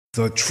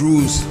The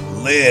truth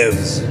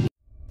lives.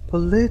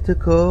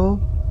 Political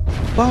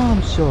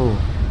Bomb Show,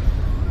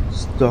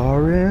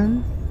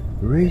 starring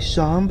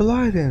Rayshawn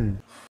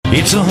Blyden.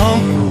 It's a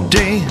hump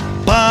day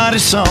party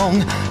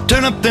song.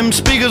 Turn up them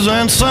speakers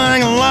and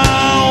sing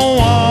along.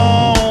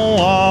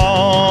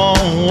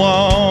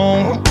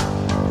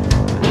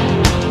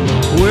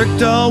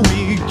 Worked all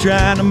week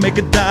trying to make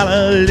a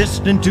dollar,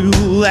 listening to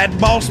that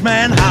boss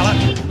man holler.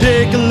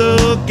 Take a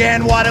look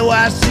and what do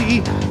I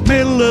see?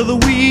 Middle of the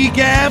week,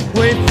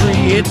 halfway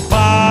free. It's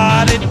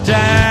party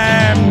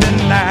time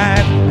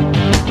tonight.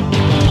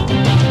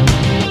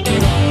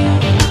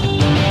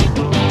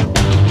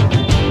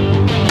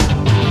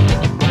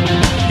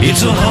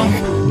 It's a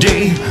hump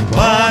day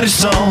party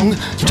song.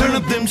 Turn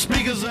up them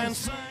speakers and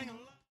sing.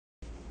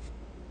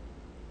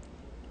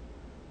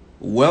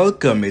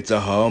 Welcome, it's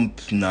a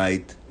hump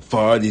night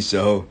party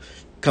show.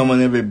 Come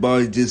on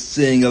everybody, just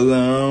sing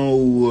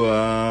along.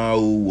 Wow,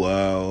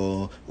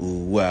 wow,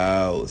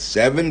 wow.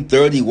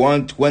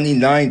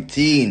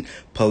 7/31/2019,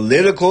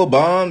 Political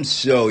Bomb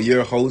Show.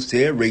 Your host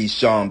here,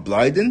 Rayshawn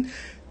Blyden.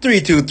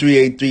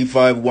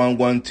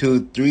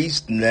 323-835-1123.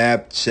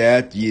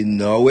 Snapchat, you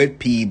know it.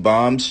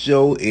 P-Bomb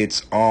Show,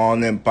 it's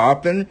on and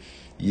popping.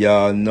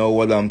 Y'all know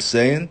what I'm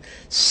saying.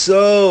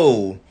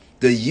 So,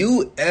 the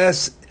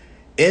U.S.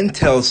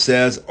 Intel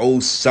says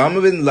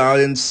Osama bin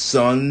Laden's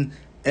son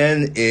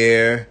and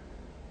heir,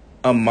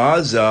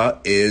 Amaza,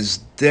 is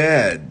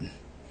dead.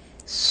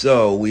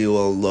 So, we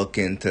will look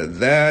into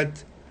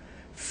that.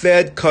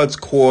 Fed cuts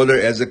quarter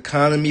as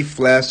economy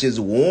flashes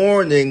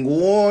warning,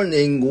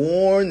 warning,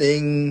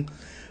 warning.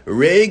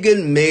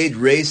 Reagan made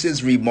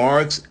racist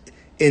remarks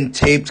in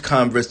taped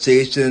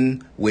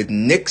conversation with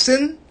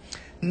Nixon.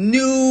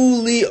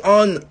 Newly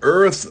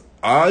unearthed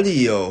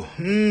audio.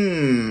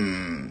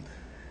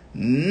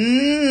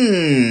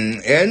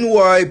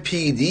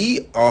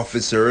 NYPD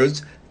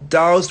officers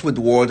doused with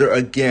water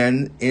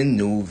again in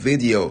new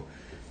video.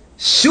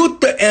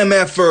 Shoot the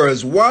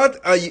MFers. What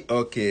are you?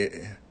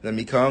 Okay. Let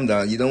me calm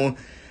down. It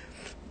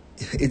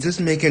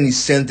doesn't make any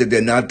sense that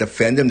they're not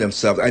defending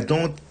themselves. I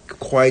don't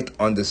quite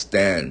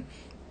understand.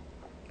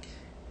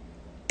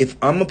 If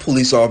I'm a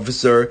police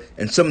officer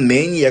and some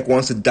maniac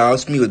wants to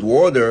douse me with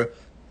water,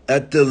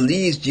 at the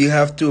least you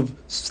have to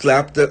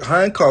slap the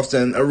handcuffs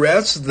and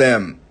arrest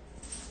them.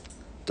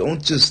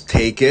 Don't just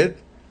take it.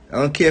 I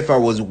don't care if I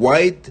was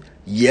white,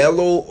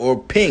 yellow, or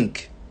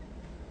pink.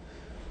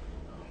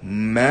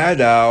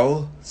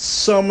 Maddow,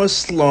 summer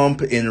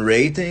slump in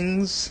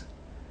ratings.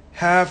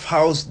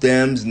 Half-House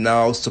Dems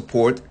now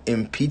support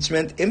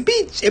impeachment.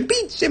 Impeach,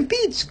 impeach,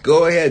 impeach.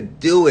 Go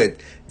ahead, do it.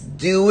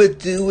 Do it,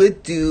 do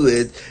it, do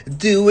it.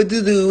 Do it,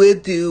 do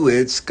it, do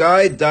it.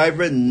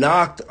 Skydiver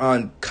knocked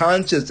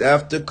unconscious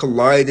after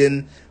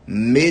colliding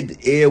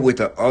mid-air with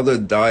the other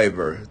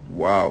diver.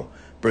 Wow.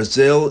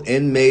 Brazil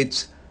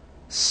inmates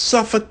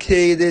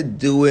suffocated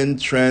doing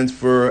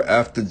transfer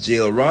after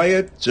jail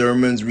riot.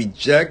 Germans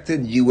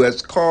rejected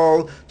U.S.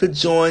 call to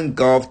join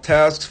Gulf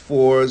Task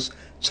Force.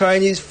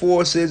 Chinese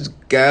forces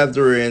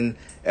gathering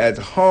at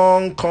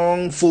Hong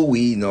Kong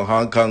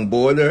Hong Kong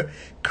border.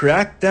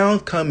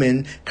 Crackdown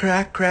coming.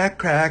 Crack, crack,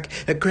 crack.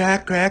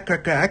 Crack, crack,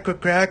 crack, crack,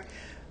 crack, crack.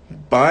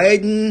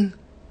 Biden,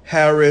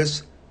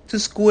 Harris to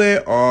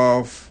square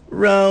off.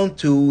 Round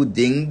 2,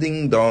 ding,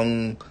 ding,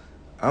 dong.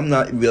 I'm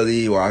not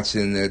really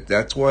watching it.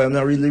 That's why I'm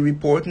not really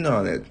reporting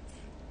on it.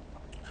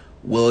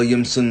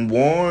 Williamson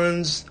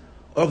warns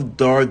of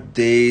dark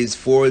days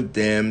for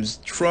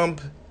Dems. Trump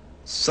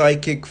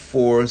psychic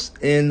force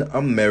in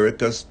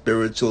America.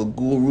 Spiritual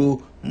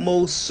guru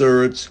Mo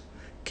Search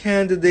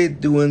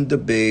candidate doing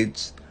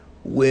debates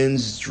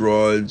wins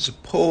Drudge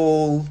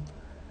poll,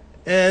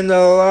 and a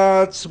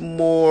lot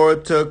more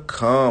to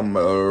come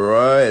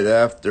right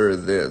after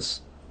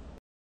this.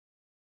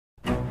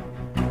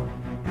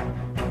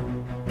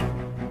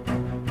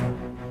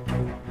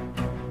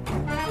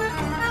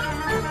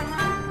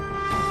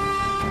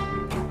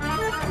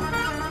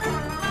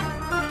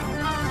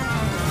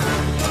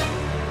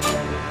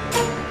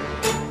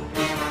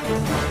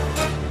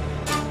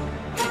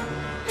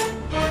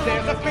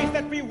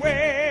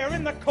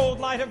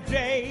 Of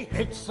day.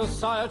 It's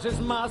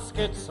society's mask,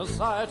 it's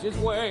society's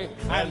way.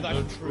 And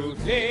the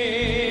truth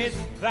is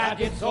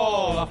that it's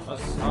all a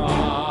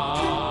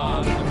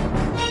facade.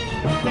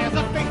 There's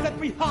a face that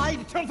we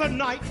hide till the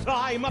night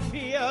time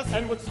appears.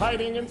 And what's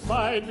hiding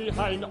inside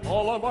behind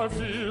all of our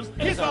fears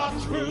is our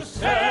true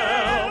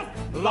self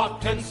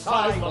locked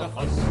inside the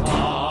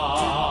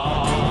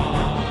facade.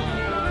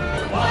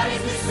 What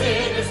is the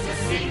sinister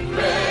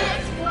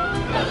secret?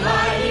 The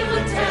lie he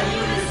would tell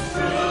you is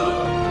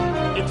true.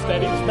 It's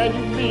that each man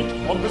you meet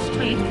on the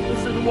street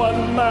isn't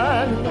one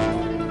man,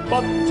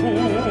 but two.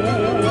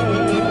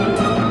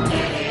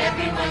 Nearly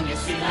everyone you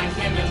see like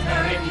him is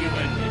very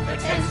human. He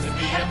pretends to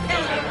be a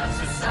pillar of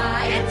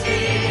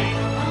society,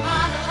 a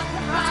model of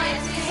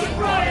propriety,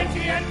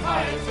 sobriety and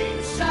piety.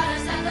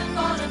 Shudders at the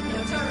thought of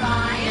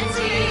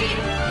notoriety.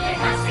 It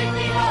has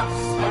sickly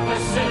looks, but the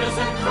sinners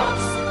and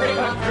crooks,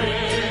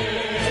 hypocrites.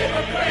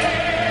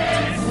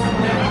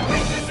 There are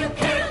preachers who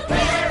kill,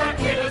 there are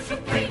killers who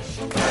preach.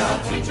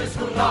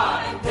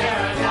 God in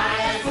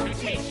paradise. We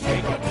teach,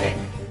 take a pick,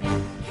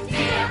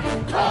 dear,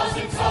 'cause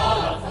it's all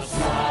a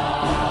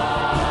facade.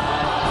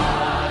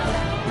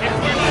 At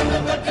the end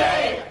of the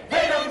day,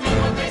 they don't mean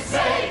what they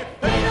say.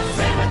 They don't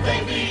say what they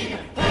mean.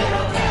 They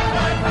don't have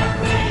a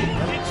country.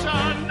 It's a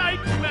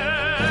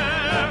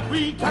nightmare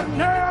we can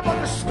never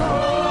destroy.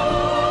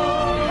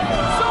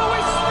 So we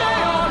stay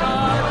on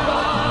our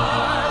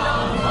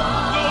guard,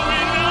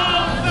 going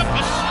off the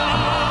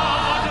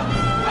facade.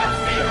 What's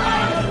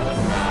behind the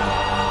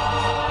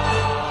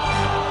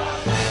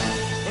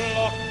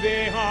Look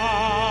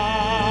behind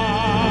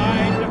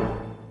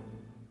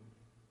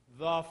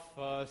the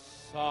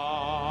facade.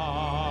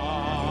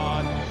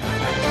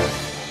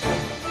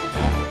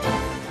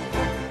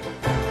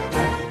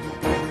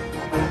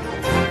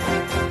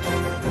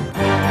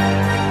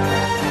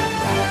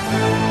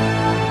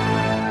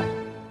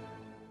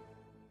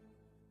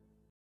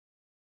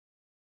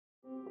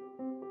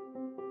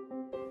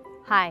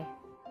 Hi,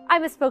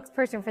 I'm a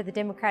spokesperson for the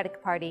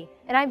Democratic Party,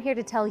 and I'm here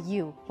to tell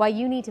you why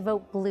you need to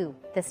vote blue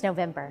this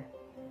November.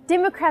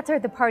 Democrats are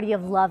the party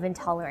of love and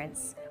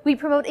tolerance. We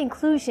promote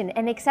inclusion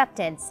and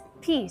acceptance,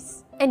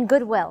 peace, and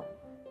goodwill.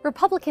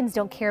 Republicans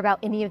don't care about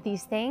any of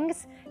these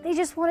things. They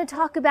just want to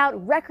talk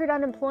about record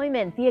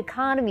unemployment, the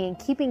economy, and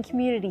keeping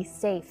communities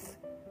safe.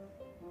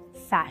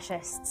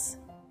 Fascists.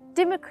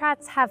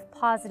 Democrats have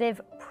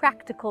positive,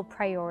 practical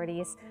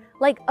priorities,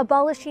 like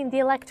abolishing the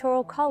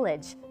Electoral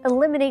College,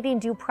 eliminating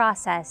due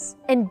process,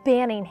 and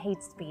banning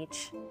hate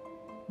speech.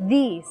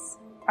 These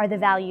are the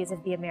values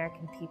of the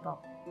American people.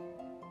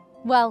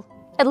 Well,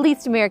 at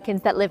least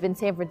Americans that live in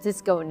San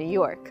Francisco and New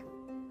York.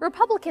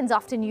 Republicans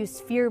often use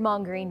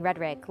fear-mongering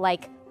rhetoric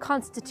like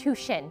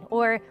Constitution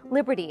or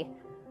liberty.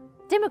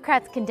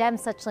 Democrats condemn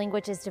such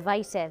language as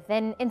divisive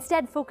and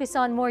instead focus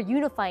on more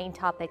unifying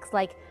topics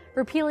like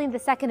repealing the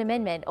Second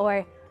Amendment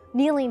or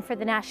kneeling for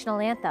the national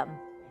anthem.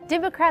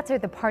 Democrats are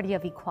the party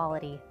of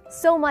equality,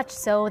 so much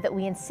so that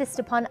we insist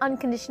upon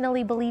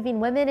unconditionally believing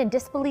women and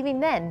disbelieving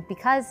men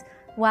because,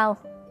 well,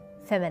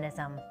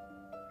 feminism.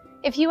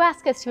 If you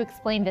ask us to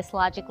explain this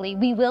logically,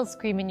 we will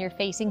scream in your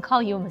face and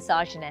call you a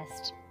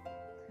misogynist.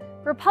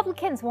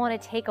 Republicans want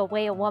to take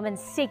away a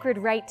woman's sacred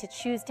right to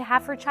choose to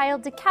have her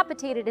child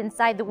decapitated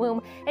inside the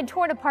womb and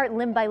torn apart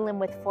limb by limb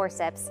with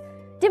forceps.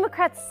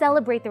 Democrats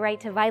celebrate the right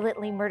to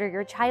violently murder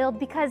your child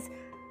because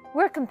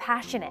we're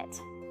compassionate.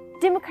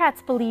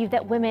 Democrats believe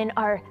that women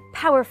are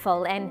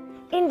powerful and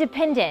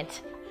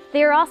independent.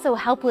 They are also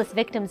helpless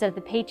victims of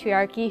the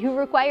patriarchy who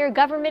require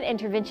government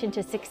intervention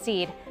to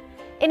succeed.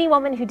 Any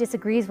woman who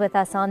disagrees with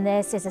us on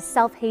this is a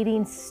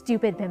self-hating,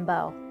 stupid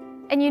bimbo.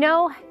 And you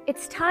know,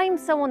 it's time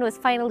someone was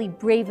finally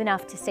brave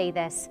enough to say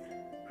this.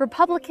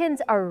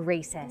 Republicans are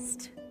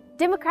racist.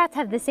 Democrats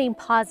have the same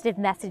positive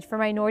message for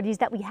minorities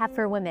that we have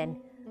for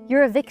women.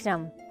 You're a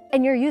victim,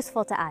 and you're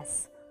useful to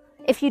us.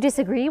 If you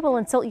disagree, we'll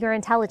insult your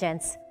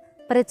intelligence,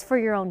 but it's for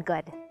your own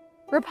good.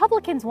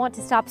 Republicans want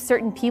to stop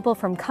certain people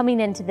from coming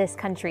into this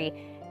country.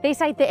 They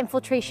cite the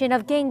infiltration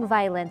of gang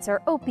violence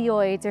or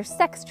opioids or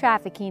sex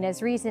trafficking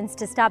as reasons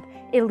to stop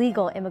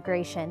illegal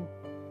immigration.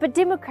 But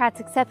Democrats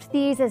accept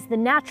these as the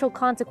natural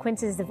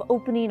consequences of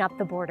opening up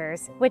the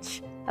borders,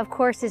 which, of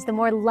course, is the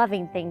more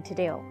loving thing to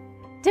do.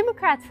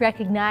 Democrats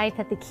recognize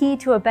that the key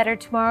to a better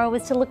tomorrow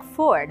is to look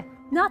forward,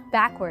 not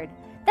backward.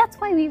 That's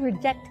why we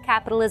reject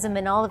capitalism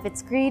and all of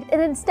its greed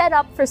and instead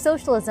opt for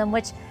socialism,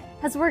 which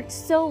has worked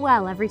so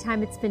well every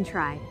time it's been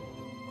tried.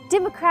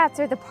 Democrats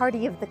are the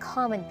party of the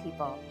common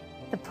people,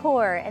 the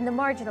poor and the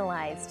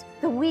marginalized,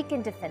 the weak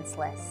and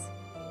defenseless.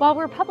 While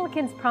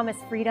Republicans promise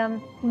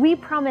freedom, we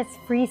promise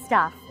free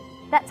stuff.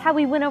 That's how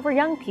we win over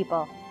young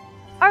people.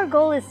 Our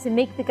goal is to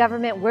make the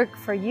government work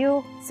for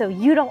you so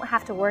you don't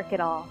have to work at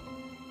all.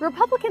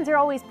 Republicans are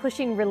always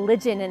pushing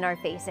religion in our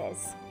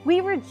faces.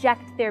 We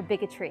reject their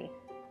bigotry.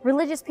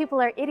 Religious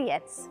people are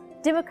idiots.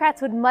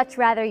 Democrats would much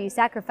rather you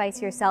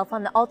sacrifice yourself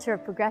on the altar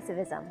of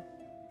progressivism.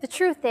 The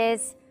truth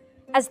is,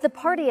 as the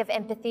party of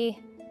empathy,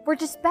 we're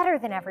just better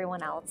than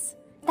everyone else.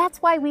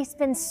 That's why we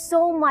spend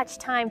so much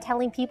time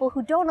telling people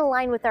who don't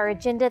align with our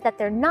agenda that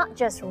they're not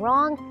just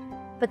wrong,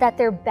 but that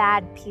they're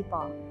bad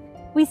people.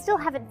 We still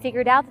haven't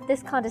figured out that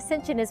this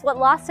condescension is what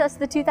lost us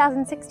the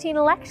 2016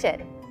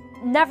 election.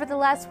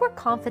 Nevertheless, we're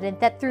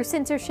confident that through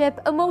censorship,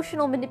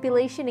 emotional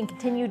manipulation, and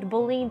continued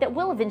bullying that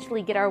we'll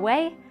eventually get our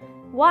way.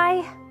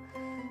 Why?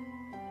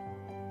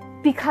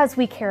 Because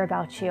we care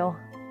about you.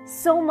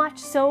 So much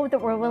so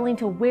that we're willing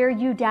to wear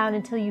you down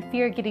until you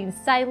fear getting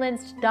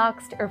silenced,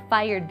 doxxed, or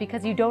fired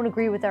because you don't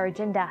agree with our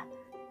agenda.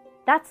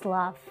 That's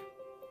love.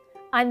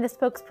 I'm the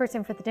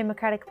spokesperson for the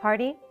Democratic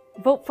Party.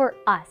 Vote for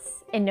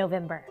us in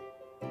November.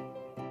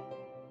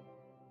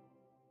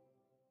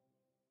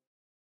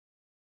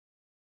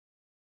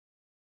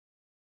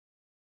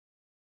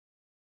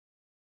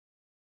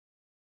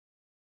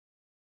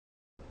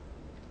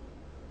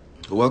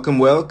 Welcome,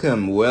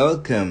 welcome,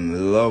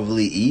 welcome.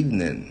 Lovely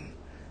evening.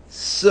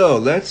 So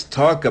let's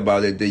talk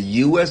about it. The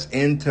U.S.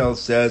 intel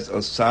says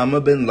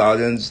Osama bin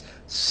Laden's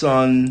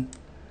son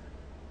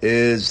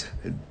is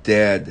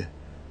dead.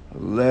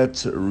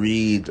 Let's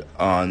read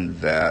on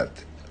that.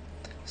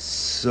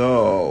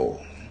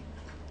 So,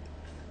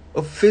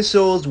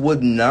 officials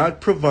would not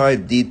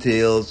provide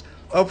details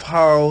of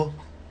how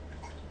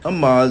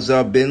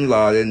Osama bin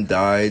Laden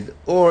died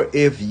or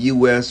if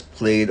U.S.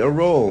 played a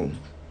role.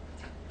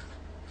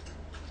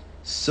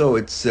 So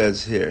it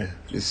says here,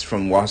 this is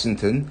from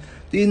Washington,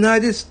 the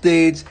United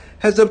States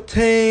has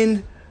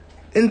obtained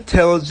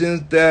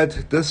intelligence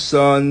that the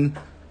son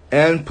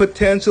and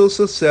potential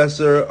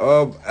successor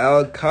of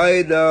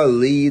Al-Qaeda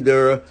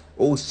leader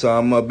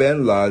Osama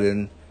bin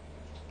Laden,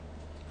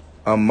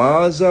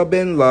 Osama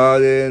bin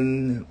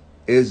Laden,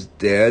 is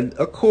dead,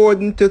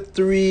 according to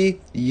 3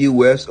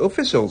 U.S.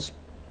 officials.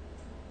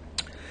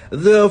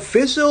 The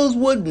officials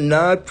would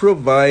not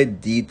provide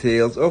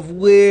details of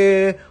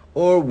where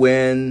or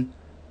when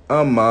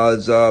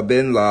Osama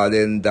bin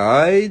Laden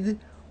died,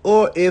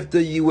 or if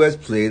the U.S.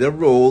 played a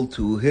role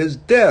in his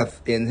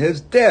death.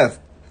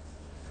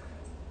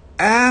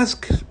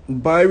 Asked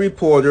by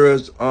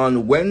reporters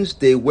on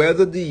Wednesday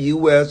whether the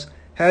U.S.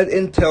 had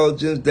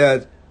intelligence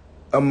that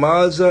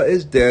Osama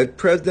is dead,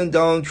 President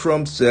Donald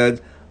Trump said,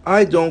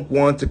 "I don't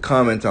want to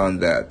comment on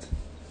that."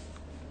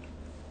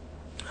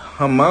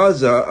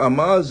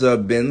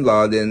 Osama bin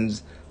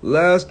Laden's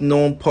last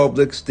known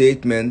public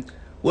statement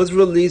was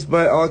released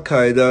by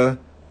Al-Qaeda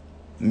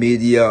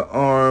media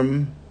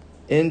arm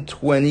in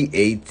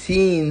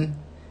 2018.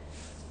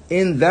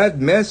 In that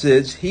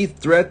message, he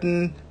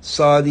threatened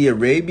Saudi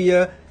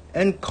Arabia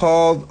and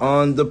called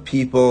on the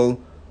people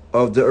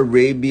of the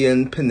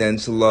Arabian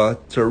Peninsula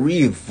to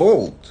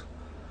revolt.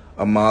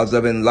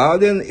 Osama bin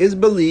Laden is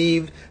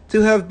believed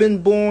to have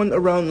been born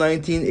around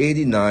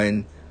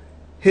 1989.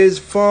 His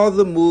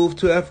father moved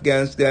to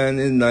Afghanistan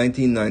in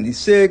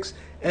 1996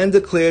 and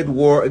declared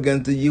war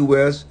against the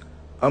U.S.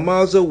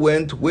 Osama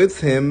went with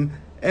him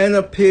and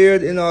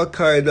appeared in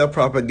Al-Qaeda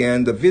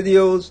propaganda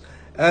videos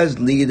as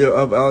leader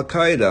of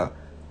Al-Qaeda.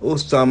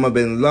 Osama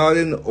bin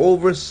Laden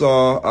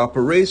oversaw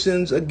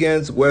operations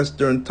against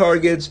Western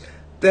targets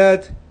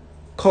that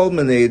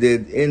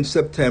culminated in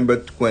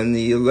September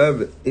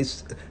 11,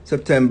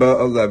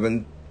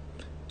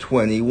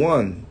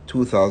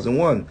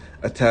 2001.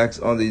 Attacks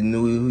on the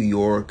New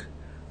York.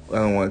 I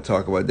don't want to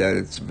talk about that.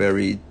 It's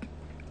very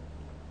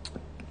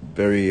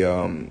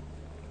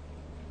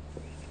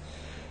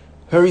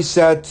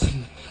sad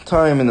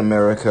time in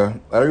America.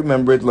 I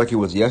remember it like it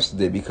was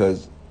yesterday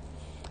because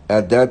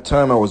at that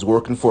time I was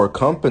working for a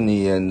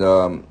company and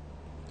I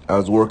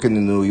was working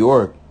in New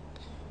York,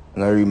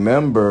 and I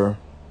remember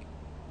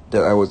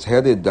that I was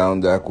headed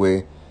down that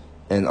way,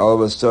 and all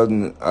of a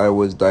sudden I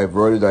was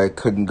diverted. I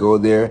couldn't go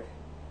there,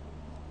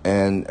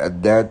 and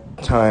at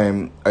that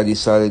time I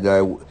decided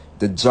that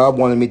the job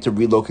wanted me to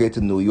relocate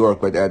to New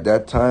York, but at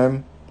that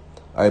time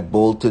I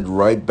bolted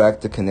right back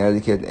to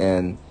Connecticut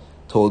and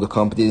told the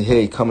company,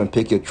 "Hey, come and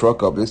pick your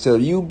truck up." They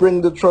said, "You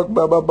bring the truck,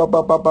 blah, blah, blah,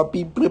 blah, blah, blah,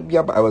 beep, blip,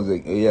 yap." I was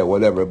like, "Yeah,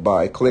 whatever,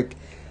 bye," click.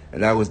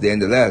 And that was the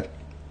end of that.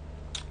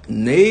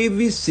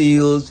 Navy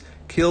SEALs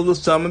killed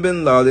Osama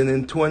bin Laden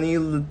in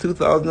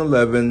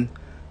 2011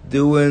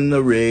 doing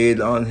a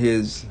raid on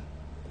his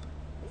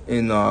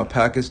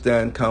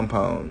Pakistan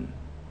compound.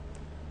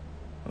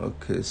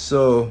 Okay,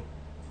 so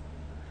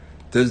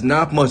there's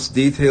not much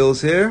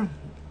details here,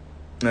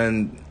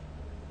 and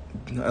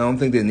I don't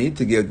think they need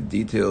to give the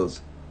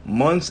details.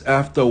 Months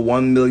after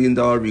 $1 million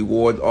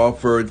reward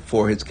offered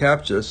for his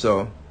capture,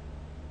 so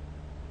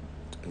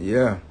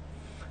yeah,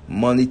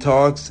 money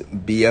talks,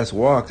 BS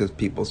walks, as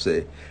people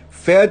say.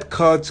 Fed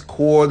cuts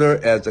quarter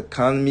as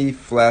economy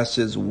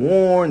flashes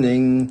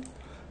warning.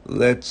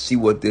 Let's see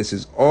what this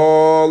is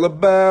all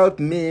about,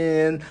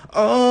 man.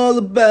 All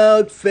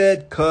about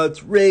Fed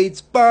cuts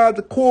rates by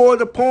the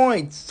quarter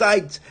point.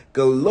 Cites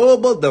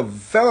global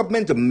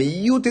development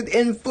muted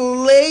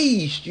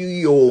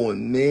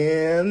inflation,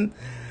 man.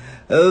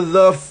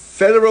 The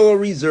Federal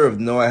Reserve.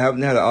 No, I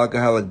haven't had an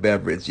alcoholic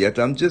beverage yet.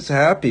 I'm just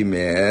happy,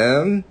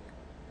 man.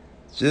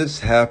 Just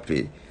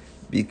happy.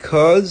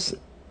 Because,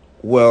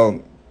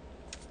 well,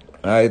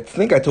 I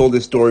think I told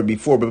this story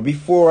before, but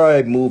before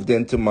I moved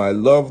into my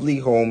lovely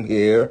home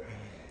here,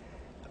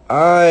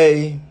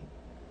 I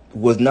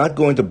was not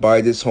going to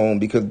buy this home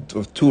because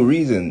of 2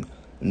 reasons.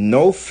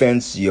 No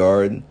fence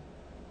yard,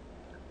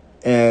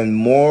 and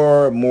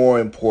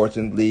more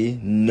importantly,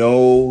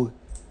 no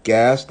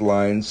gas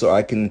line so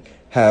I can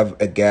have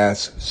a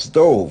gas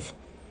stove.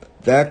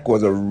 That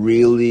was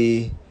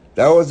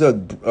a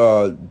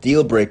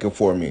deal breaker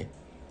for me.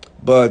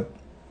 But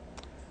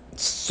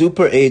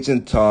Super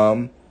Agent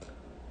Tom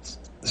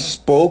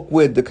spoke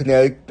with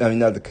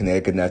not the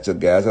Connecticut Natural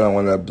Gas. I don't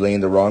want to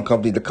blame the wrong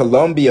company, the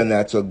Columbia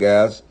Natural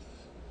Gas.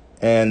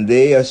 And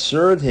they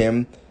assured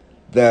him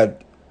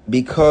that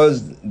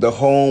because the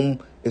home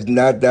is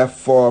not that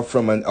far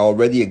from an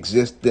already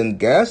existing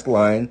gas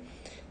line,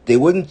 they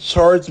wouldn't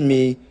charge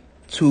me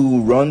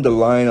to run the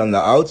line on the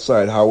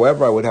outside.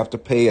 However, I would have to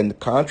pay a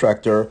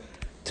contractor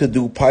to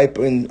do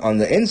piping on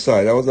the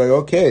inside. I was like,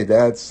 okay,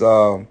 that's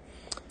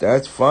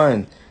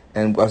fine.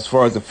 And as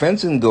far as the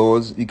fencing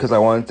goes, because I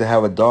wanted to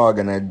have a dog,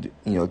 and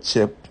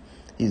Chip,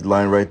 he's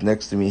lying right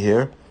next to me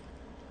here.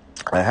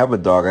 I have a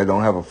dog. I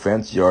don't have a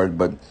fence yard,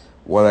 but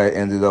what I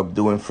ended up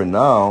doing for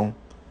now,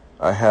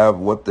 I have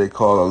what they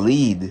call a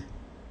lead.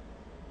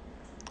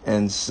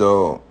 And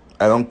so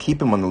I don't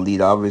keep him on the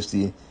lead,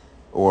 obviously,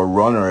 or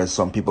runner, as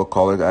some people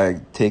call it.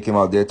 I take him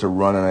out there to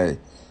run,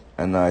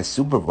 and I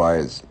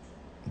supervise.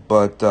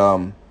 But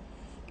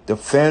the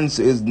fence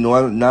is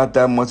not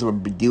that much of a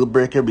deal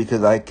breaker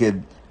because I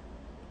could,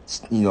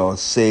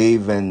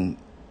 save and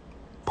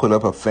put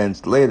up a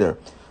fence later.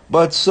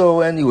 But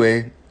so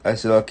anyway, I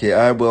said, okay,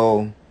 I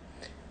will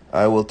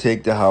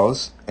take the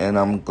house, and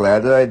I'm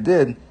glad that I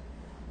did.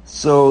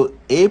 So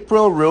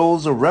April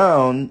rolls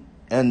around,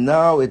 and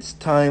now it's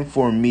time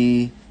for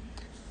me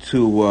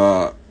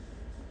to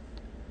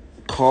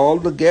call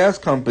the gas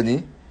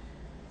company,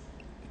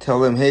 tell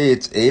them, hey,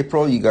 it's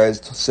April. You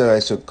guys said I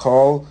should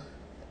call.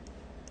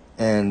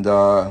 And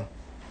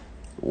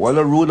what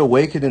a rude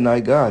awakening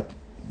I got.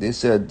 They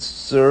said,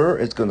 sir,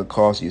 it's going to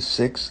cost you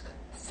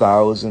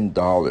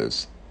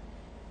 $6,000.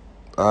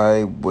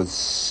 I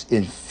was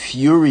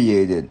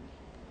infuriated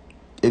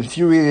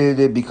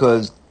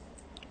because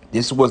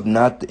this was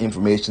not the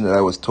information that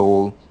I was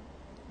told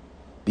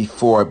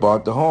before I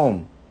bought the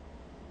home.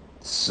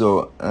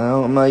 So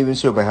I'm not even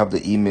sure if I have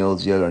the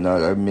emails yet or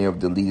not. I may have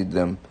deleted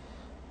them.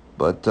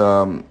 But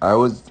I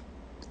was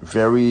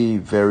very,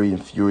 very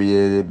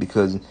infuriated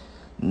because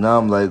now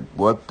I'm like,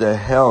 what the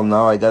hell?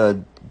 Now I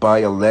gotta buy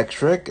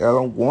electric? I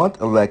don't want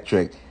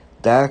electric.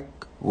 That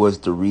was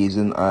the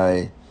reason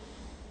I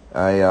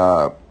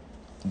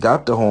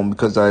got the home,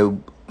 because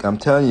I'm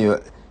telling you,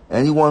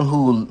 anyone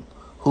who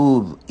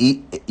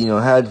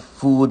had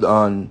food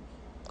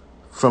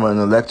from an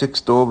electric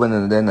stove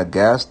and then a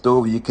gas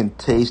stove, you can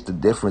taste the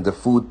difference. The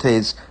food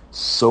tastes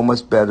so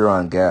much better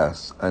on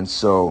gas. And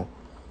so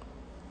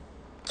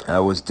I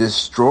was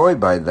destroyed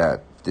by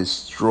that.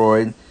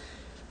 Destroyed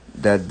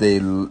that they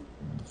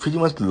pretty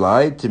much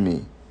lied to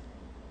me.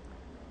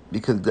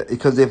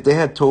 Because if they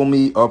had told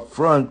me up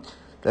front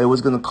that it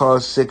was going to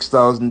cost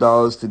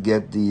 $6,000 to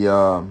get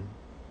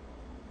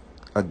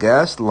a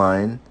gas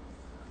line,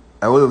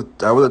 I would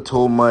have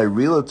told my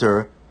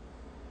realtor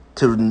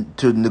to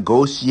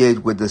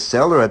negotiate with the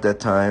seller at that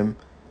time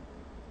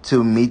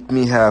to meet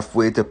me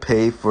halfway to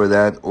pay for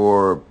that,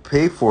 or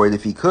pay for it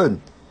if he could.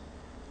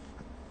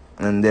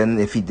 And then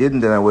if he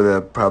didn't, then I would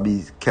have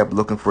probably kept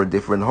looking for a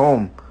different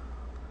home.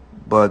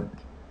 But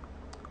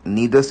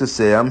needless to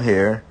say, I'm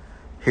here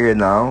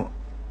now,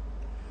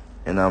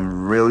 and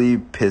I'm really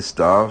pissed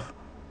off.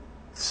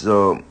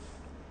 So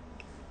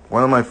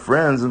one of my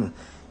friends,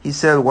 he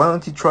said, why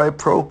don't you try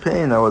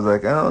propane? I was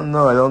like, I don't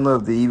know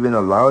if they even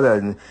allow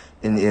that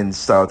in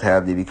South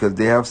Hadley, because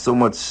they have so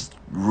much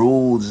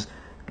rules.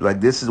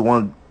 Like, this is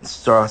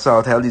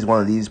South Hadley is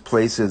one of these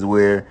places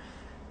where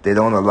they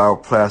don't allow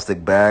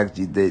plastic bags.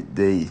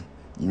 They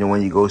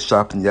when you go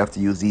shopping, you have to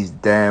use these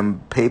damn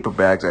paper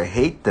bags. I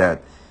hate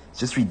that. It's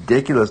just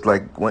ridiculous.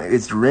 Like, when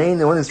it's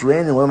raining, what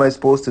am I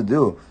supposed to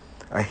do?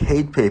 I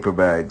hate paper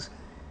bags.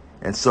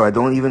 And so I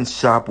don't even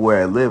shop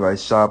where I live. I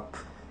shop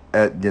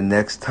at the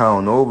next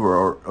town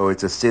over, or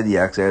it's a city,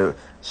 actually. I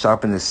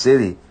shop in the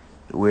city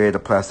where the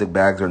plastic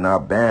bags are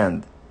not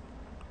banned.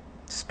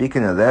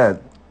 Speaking of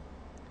that,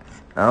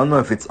 I don't know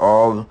if it's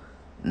all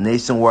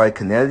nationwide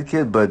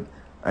Connecticut, but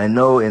I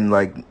know in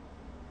like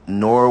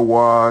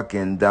Norwalk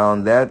and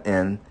down that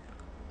end,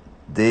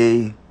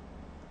 they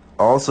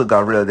also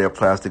got rid of their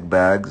plastic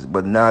bags.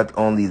 But not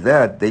only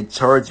that, they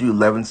charge you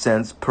 11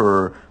 cents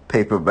per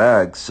paper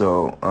bag.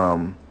 So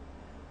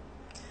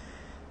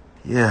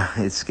yeah,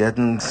 it's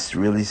getting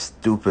really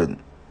stupid.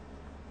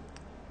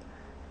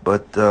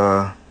 But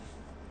so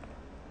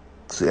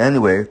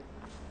anyway,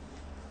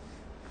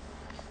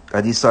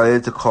 I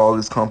decided to call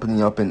this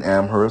company up in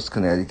Amherst,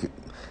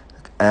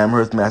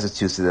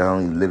 Massachusetts. I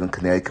don't live in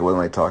Connecticut. What am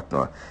I talking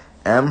about?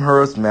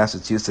 Amherst,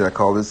 Massachusetts. I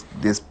called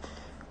this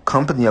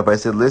company up. I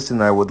said,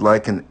 listen, I would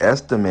like an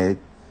estimate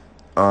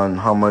on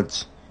how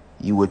much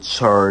you would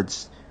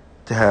charge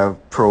to have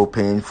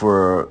propane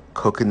for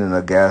cooking in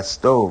a gas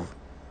stove.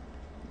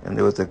 And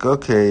they was like,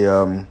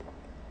 okay,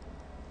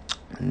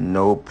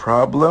 no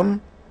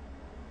problem.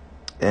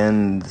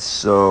 And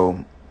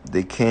so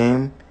they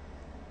came,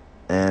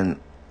 and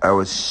I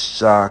was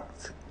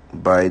shocked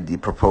by the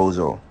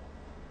proposal.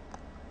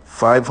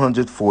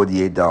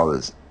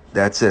 $548.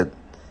 That's it.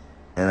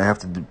 And I have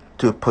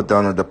to put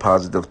down a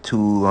deposit of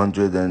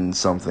 $200 and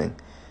something.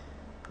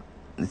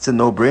 It's a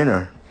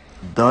no-brainer.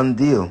 Done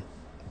deal.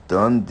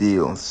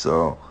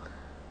 So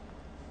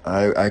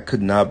I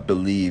could not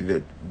believe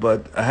it.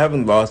 But I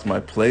haven't lost my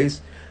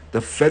place.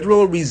 The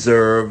Federal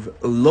Reserve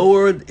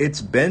lowered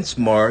its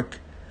benchmark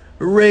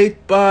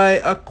rate by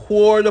a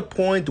quarter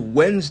point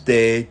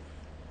Wednesday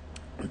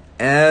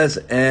as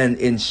an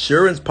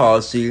insurance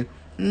policy,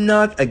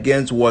 not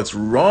against what's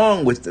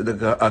wrong with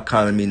the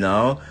economy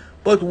now,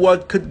 but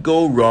what could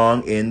go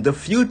wrong in the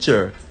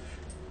future.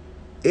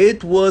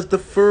 It was the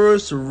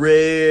first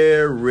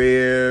rare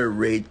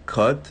rate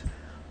cut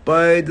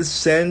by the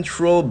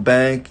central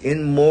bank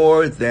in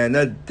more than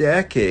a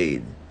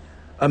decade,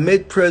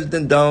 amid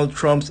President Donald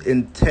Trump's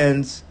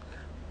intense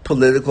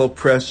political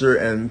pressure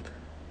and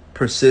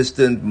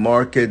persistent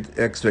market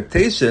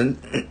expectation,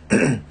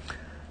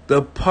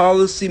 the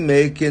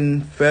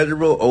policy-making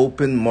Federal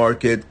Open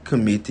Market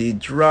Committee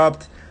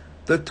dropped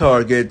the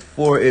target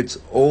for its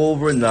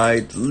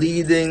overnight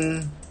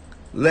lending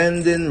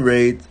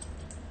rate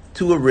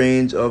to a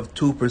range of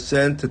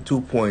 2% to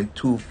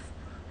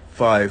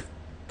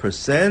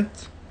 2.25%.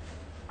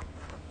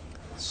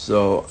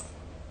 So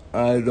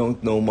I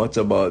don't know much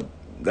about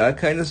that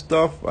kind of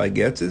stuff. I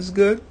guess it's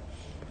good.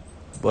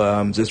 But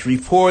I'm just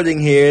reporting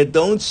here.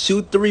 Don't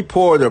shoot the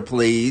reporter,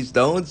 please.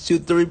 Don't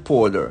shoot the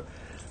reporter.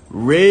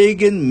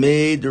 Reagan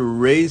made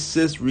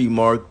racist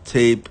remark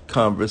tape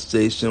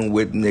conversation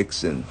with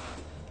Nixon.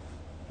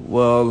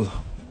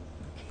 Well,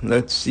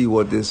 let's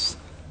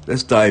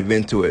dive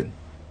into it.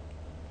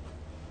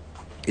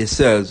 It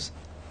says,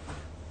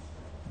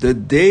 the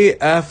day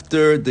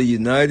after the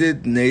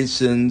United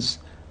Nations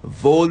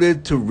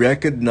voted to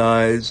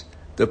recognize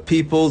the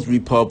People's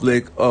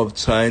Republic of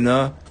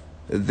China,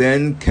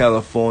 then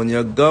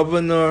California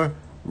Governor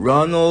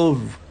Ronald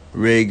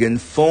Reagan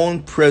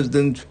phoned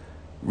President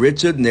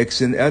Richard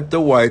Nixon at the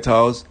White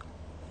House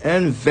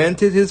and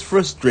vented his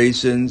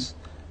frustrations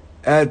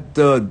at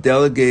the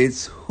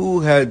delegates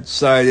who had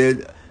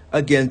sided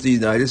against the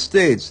United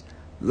States.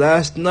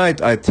 Last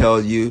night, I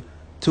tell you,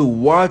 to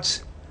watch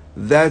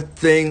that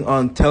thing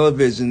on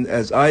television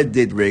as I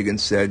did, Reagan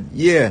said.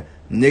 Yeah,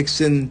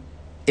 Nixon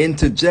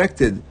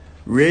interjected.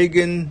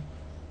 Reagan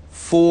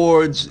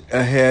forged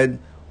ahead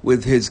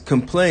with his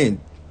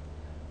complaint.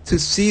 To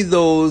see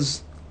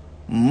those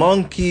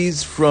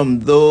monkeys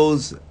from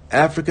those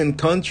African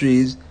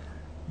countries,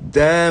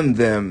 damn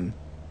them.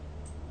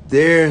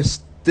 They're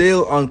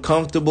still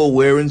uncomfortable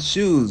wearing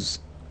shoes.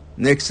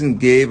 Nixon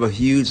gave a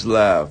huge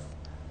laugh.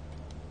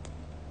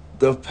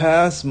 The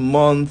past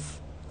month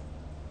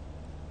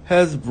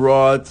has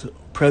brought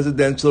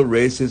presidential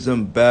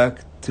racism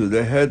back to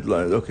the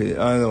headlines. Okay,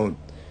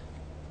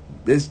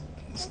 This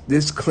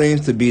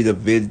claims to be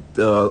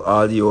the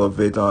audio of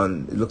it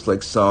on, it looks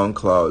like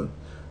SoundCloud.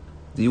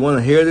 Do you want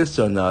to hear this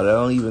or not?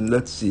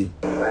 Let's see.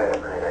 I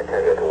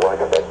tell you to watch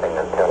that thing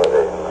on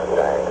television last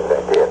night, as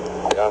I did.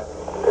 Yeah. To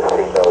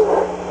see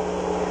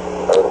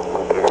those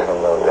monkeys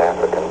from those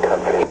African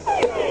countries.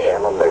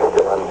 Damn them, they're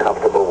still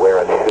uncomfortable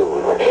wearing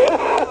shoes.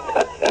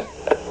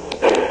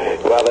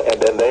 Well,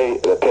 and then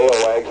the tail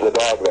wags the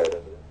dog there.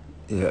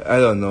 Yeah, I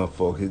don't know,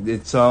 folks.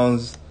 It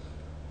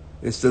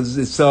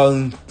doesn't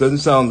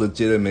sound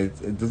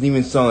legitimate. It doesn't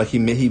even sound like he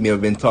may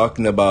have been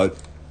talking about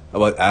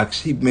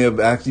he may have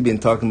actually been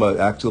talking about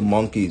actual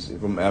monkeys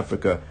from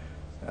Africa.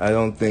 I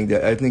think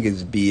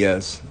it's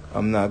BS.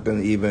 I'm not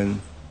gonna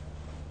even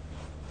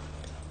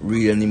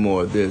read any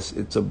more of this.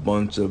 It's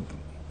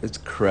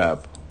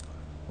crap.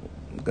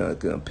 I'm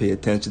gonna pay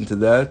attention to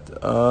that.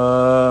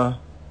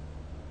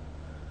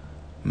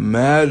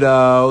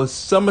 Maddow,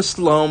 summer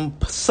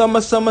slump,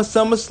 summer slump,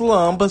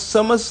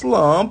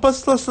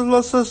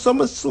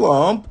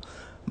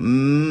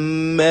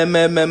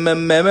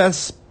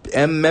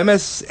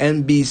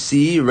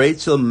 MSNBC,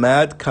 Rachel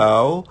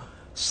Madcow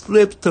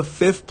slipped to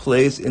 5th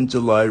place in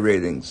July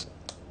ratings.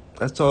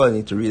 That's all I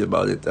need to read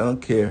about it. I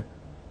don't care.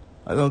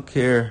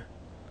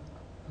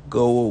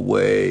 Go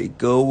away,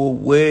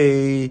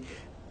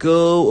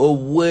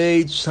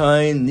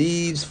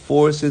 Chinese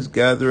forces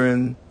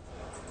gathering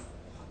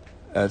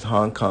at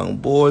Hong Kong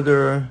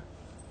border.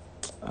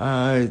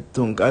 I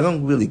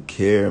don't really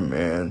care,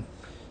 man.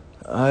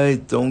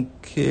 I don't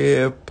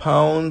care.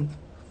 Pound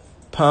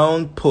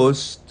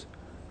pushed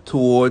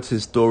towards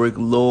historic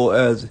low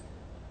as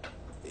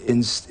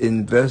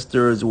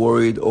investors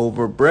worried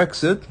over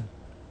Brexit.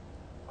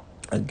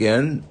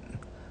 Again,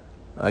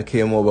 I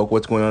care more about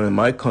what's going on in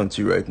my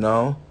country right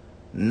now.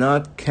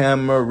 Not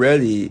camera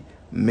ready.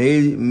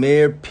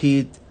 Mayor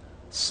Pete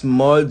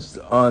smudged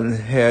on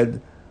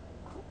head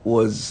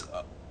was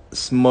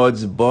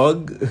smudge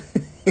bug.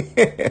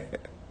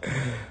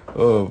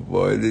 Oh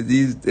boy,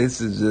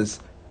 this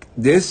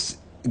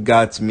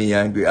got me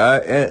angry.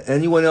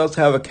 Anyone else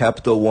have a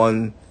Capital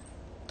One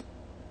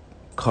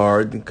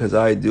card? Because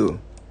I do.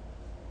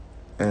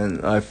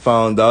 And I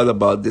found out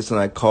about this and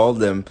I called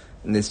them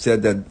and they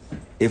said that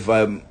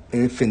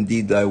if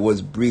indeed I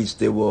was breached,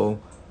 they will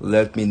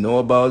let me know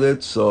about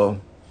it.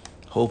 So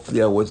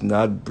hopefully I was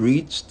not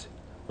breached.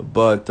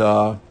 But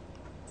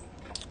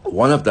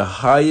one of the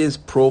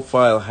highest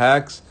profile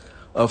hacks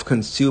of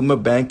consumer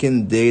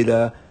banking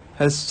data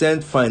has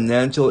sent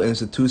financial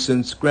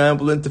institutions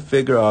scrambling to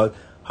figure out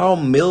how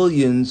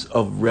millions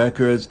of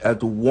records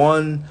at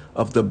one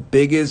of the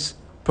biggest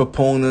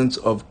proponents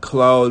of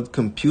cloud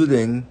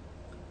computing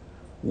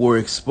were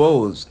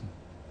exposed.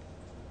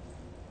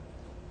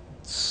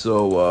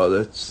 So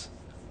let's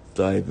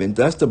dive in.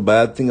 That's the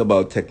bad thing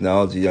about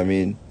technology. I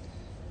mean,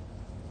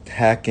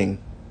 hacking.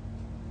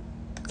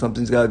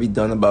 Something's got to be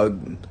done about.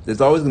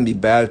 There's always going to be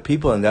bad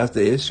people, and that's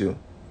the issue.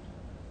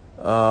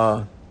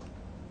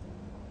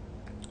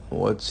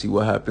 Let's see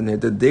what happened here.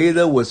 The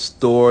data was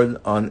stored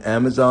on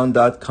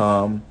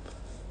Amazon.com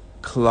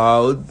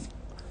cloud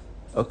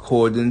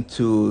according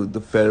to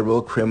the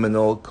federal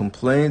criminal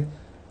complaint,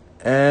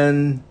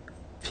 and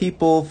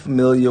people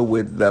familiar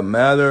with the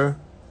matter.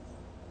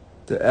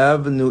 The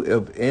avenue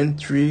of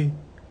entry,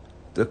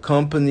 the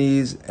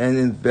companies and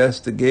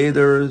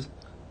investigators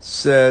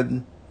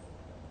said,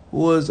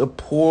 was a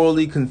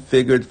poorly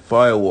configured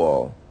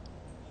firewall.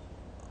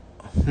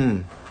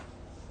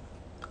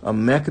 A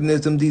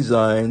mechanism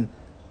designed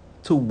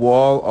to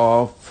wall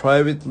off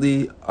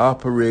privately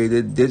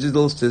operated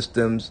digital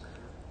systems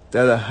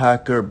that a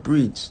hacker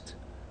breached.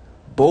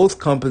 Both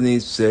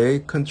companies say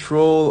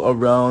control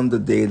around the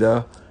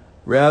data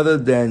rather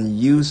than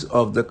use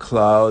of the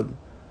cloud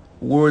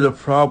were the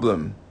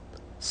problem.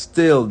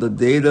 Still, the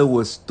data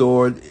was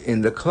stored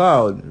in the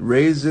cloud,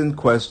 raising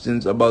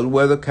questions about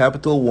whether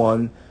Capital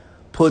One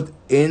put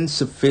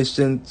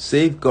insufficient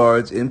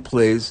safeguards in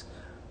place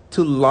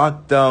to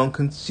lock down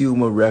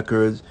consumer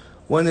records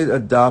when it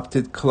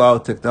adopted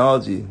cloud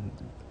technology.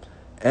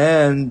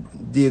 And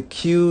the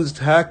accused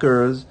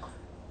hacker's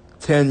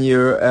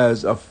tenure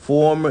as a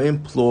former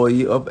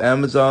employee of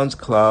Amazon's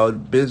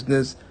cloud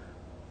business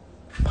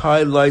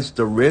highlights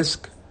the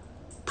risk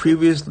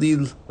previously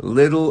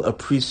little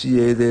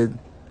appreciated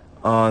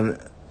on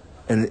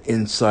an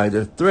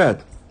insider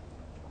threat.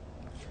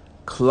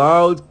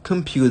 Cloud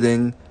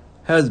computing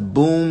has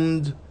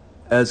boomed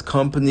as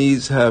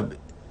companies have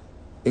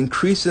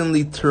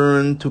increasingly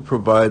turned to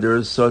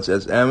providers such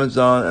as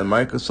Amazon and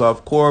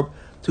Microsoft Corp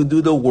to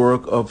do the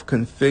work of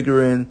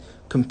configuring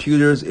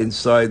computers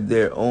inside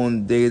their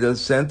own data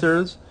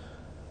centers.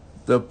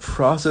 The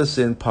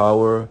processing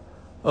power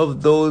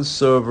of those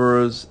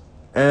servers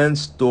and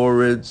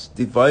storage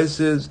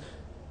devices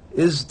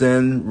is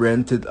then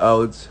rented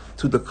out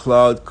to the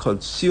cloud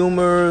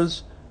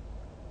consumers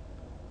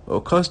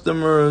or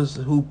customers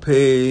who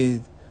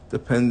pay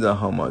depending on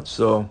how much.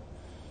 So,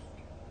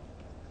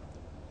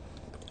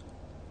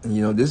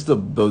 this is the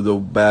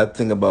bad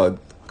thing about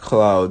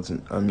clouds.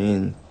 I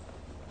mean,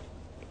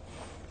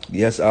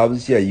 yes,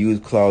 obviously I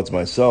use clouds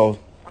myself.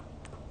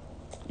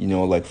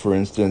 Like for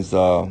instance,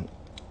 I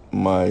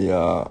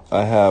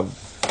have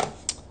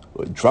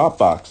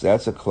Dropbox.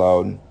 That's a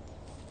cloud,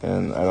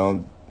 and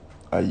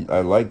I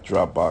like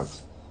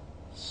Dropbox.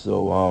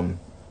 So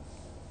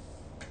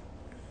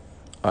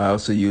I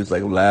also use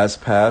like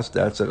LastPass.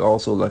 That's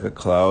also like a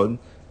cloud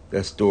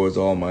that stores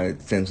all my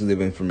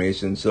sensitive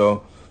information.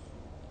 So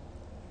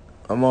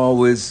I'm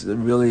always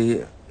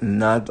really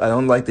not. I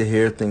don't like to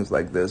hear things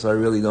like this. I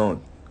really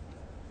don't.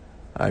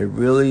 I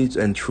really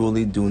and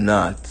truly do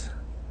not.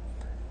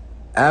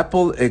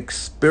 Apple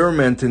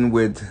experimenting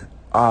with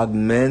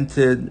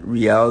augmented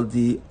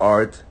reality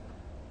art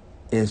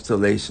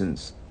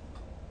installations.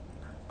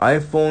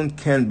 iPhone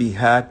can be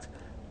hacked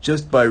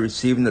just by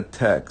receiving a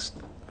text.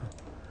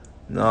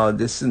 Now,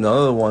 this is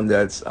another one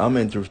that I'm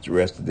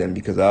interested in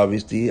because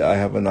obviously I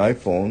have an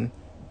iPhone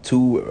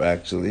 2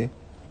 actually.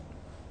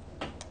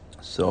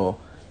 So,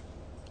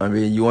 I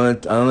mean, I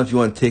don't know if you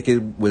want to take it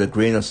with a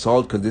grain of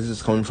salt because this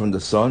is coming from The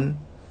Sun.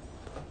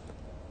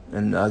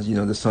 And as you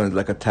know, The Sun is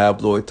like a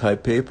tabloid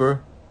type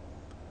paper.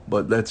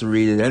 But let's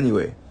read it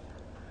anyway.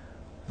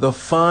 The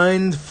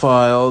find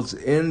files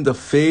in the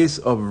face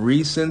of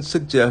recent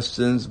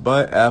suggestions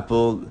by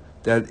Apple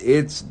that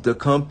it's the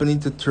company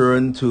to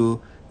turn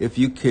to if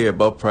you care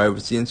about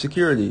privacy and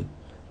security.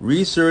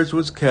 Research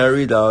was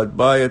carried out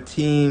by a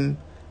team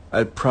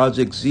at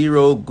Project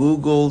Zero,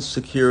 Google's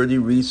security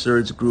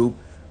research group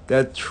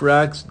that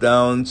tracks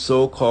down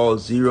so-called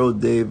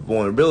zero-day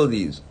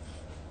vulnerabilities.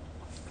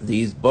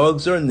 These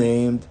bugs are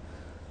named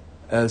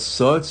as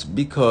such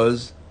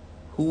because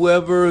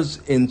whoever's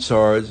in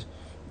charge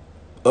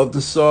of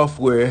the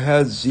software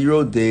has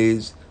 0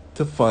 days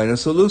to find a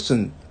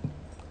solution.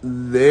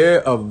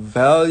 They're a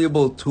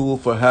valuable tool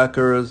for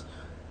hackers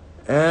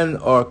and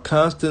are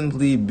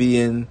constantly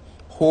being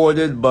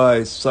hoarded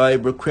by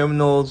cyber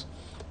criminals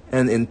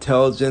and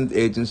intelligence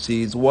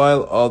agencies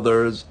while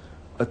others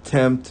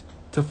attempt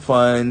to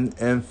find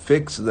and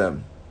fix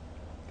them.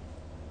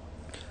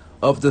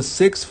 Of the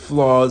 6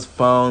 flaws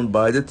found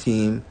by the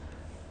team,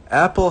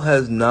 Apple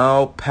has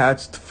now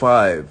patched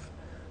 5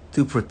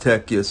 to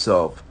protect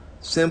yourself.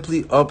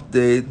 Simply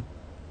update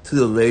to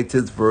the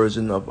latest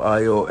version of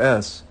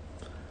iOS.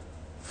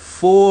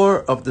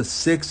 4 of the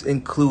 6,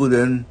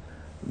 including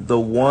the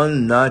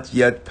one not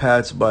yet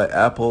patched by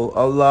Apple,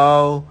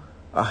 allow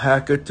a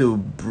hacker to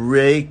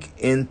break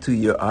into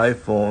your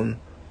iPhone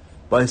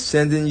by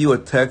sending you a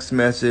text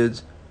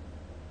message,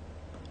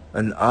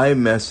 an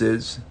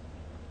iMessage,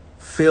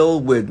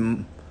 filled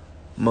with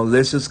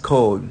malicious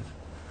code.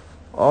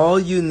 All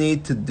you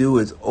need to do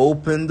is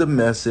open the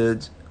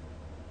message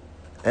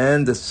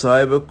and the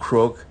cyber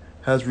crook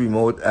has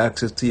remote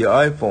access to your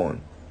iPhone.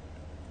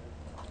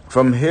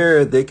 From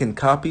here, they can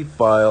copy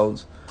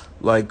files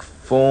like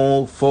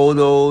phone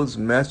photos,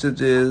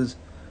 messages,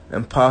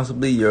 and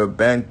possibly your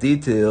bank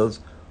details,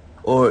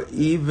 or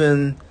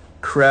even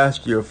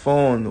crash your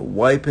phone,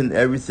 wiping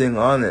everything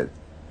on it.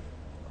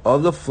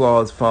 Other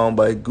flaws found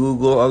by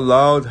Google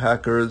allowed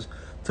hackers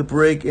to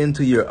break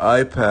into your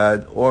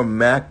iPad or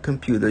Mac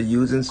computer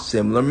using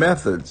similar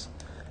methods.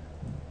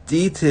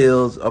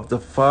 Details of the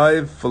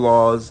 5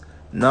 flaws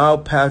now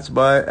patched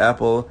by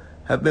Apple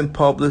have been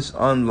published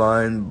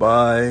online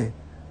by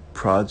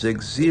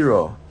Project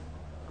Zero.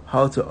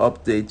 How to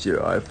update your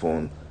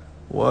iPhone.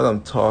 While I'm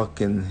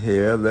talking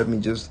here, let me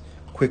just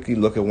quickly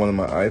look at one of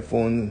my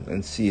iPhones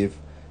and see if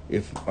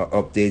an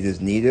update is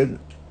needed.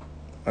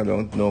 I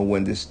don't know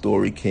when this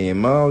story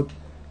came out,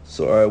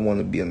 so I want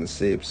to be on the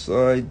safe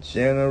side.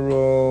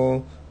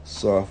 General,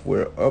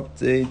 software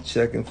update,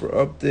 checking for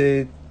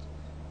update.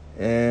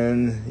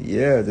 And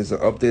yeah, there's an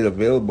update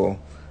available.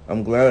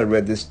 I'm glad I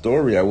read this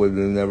story. I would have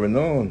never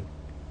known.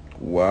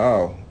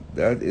 Wow,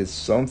 that is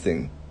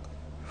something.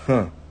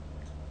 Huh.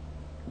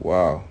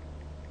 Wow.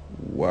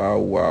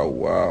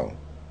 Wow.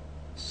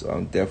 So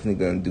I'm definitely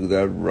going to do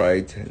that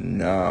right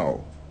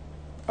now.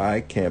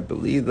 I can't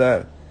believe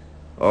that.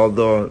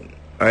 Although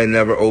I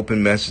never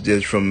open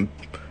messages from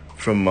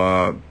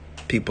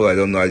people I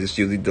don't know. I just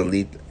usually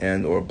delete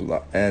and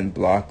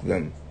block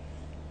them.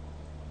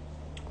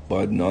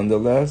 But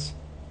nonetheless,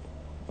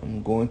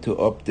 I'm going to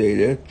update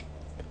it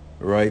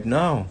right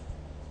now.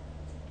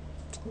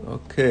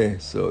 Okay,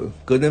 so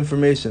good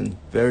information.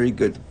 Very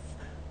good.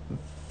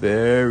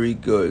 Very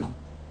good.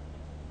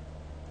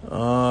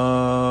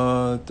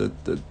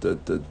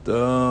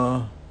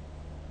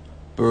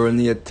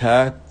 Bernie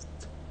attacked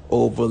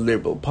over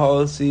liberal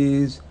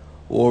policies.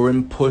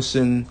 Warren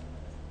pushing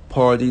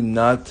party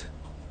not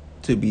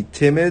to be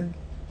timid.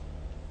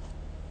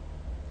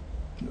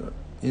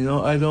 You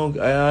know, I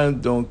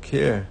don't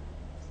care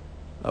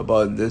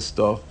about this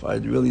stuff. I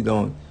really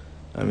don't.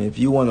 I mean, if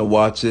you want to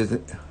watch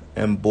it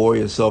and bore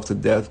yourself to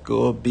death,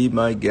 go be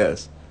my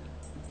guest.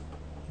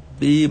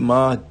 Be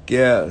my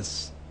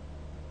guest.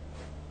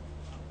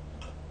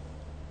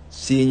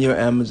 Senior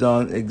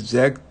Amazon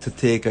exec to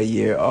take a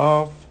year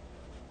off.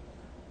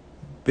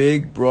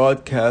 Big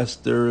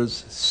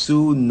broadcasters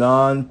sue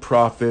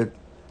non-profit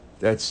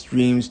that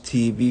streams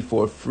TV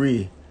for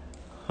free.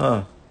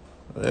 Huh.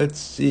 Let's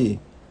see.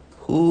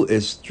 Who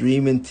is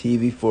streaming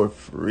TV for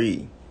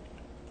free?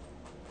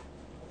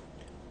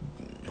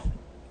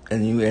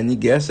 Any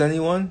guess,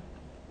 anyone?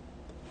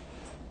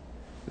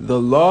 The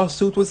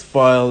lawsuit was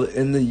filed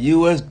in the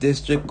U.S.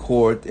 District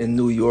Court in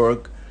New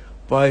York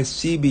by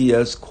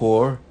CBS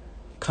Corp,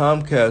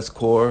 Comcast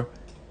Corp,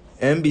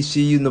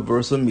 NBC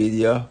Universal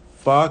Media,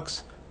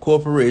 Fox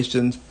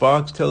Corporation,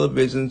 Fox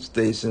Television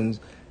Stations,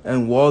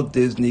 and Walt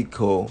Disney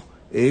Co.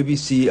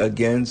 ABC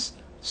against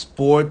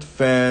Sport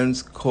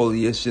Fans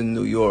Coalition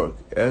New York,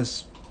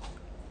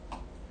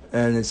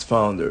 and its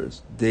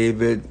founders.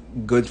 David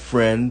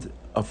Goodfriend,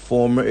 a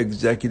former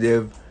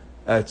executive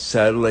at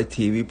satellite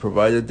TV,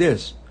 provided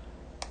this.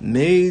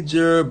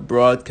 Major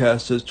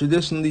broadcasters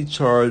traditionally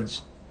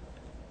charge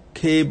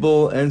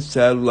cable and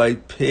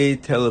satellite pay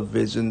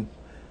television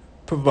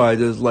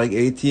providers like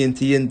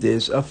AT&T and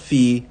Dish a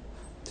fee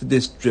to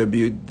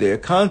distribute their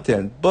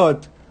content,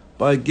 but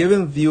by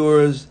giving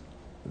viewers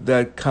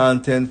that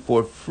content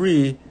for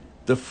free,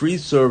 the free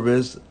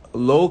service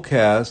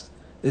Locast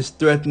is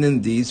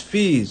threatening these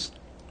fees.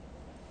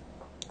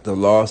 The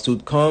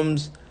lawsuit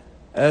comes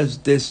as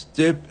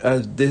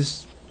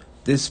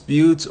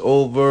disputes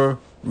over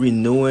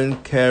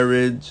renewing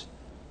carriage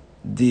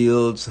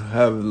deals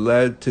have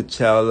led to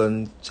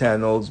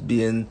channels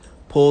being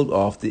pulled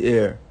off the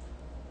air.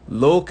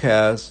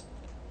 Locast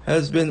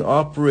has been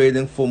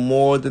operating for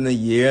more than a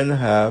year and a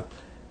half,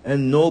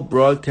 and no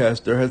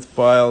broadcaster has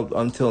filed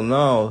until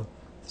now,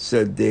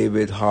 said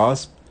David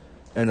Hosp,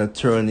 an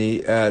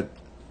attorney at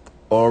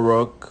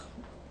O'Rourke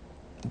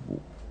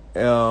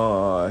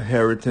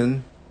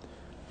Harrington,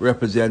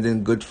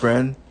 representing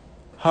Goodfriend.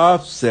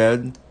 Hosp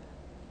said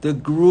the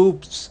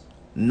group's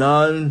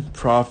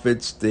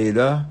non-profit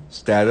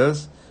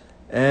status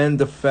and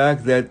the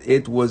fact that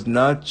it was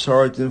not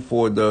charging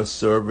for the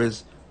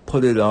service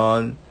put it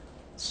on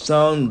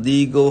sound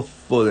legal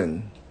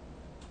footing.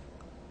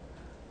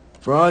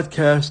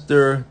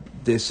 Broadcaster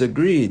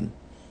disagreed.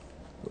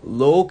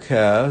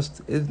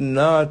 Locast is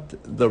not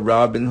the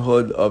Robin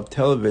Hood of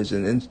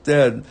television.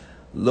 Instead,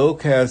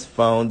 Locast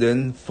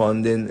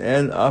funding,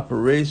 and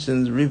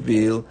operations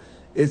reveal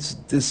its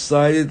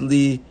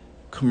decidedly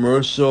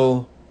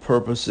commercial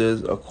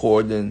purposes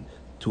according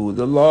to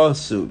the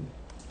lawsuit.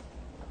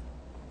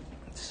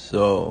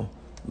 So,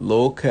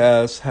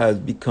 Locast has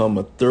become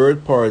a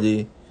third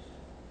party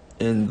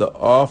in the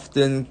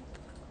often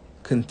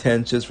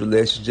contentious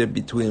relationship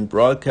between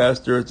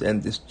broadcasters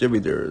and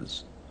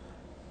distributors.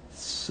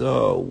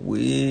 So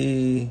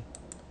we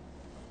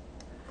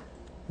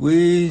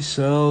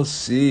shall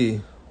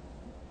see.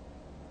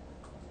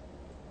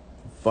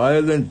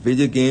 Violent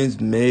video games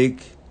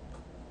make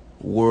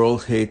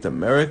world hate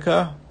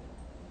America.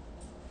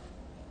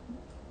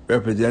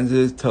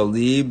 Representative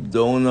Talib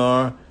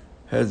Donar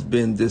has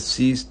been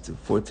deceased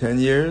for 10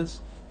 years.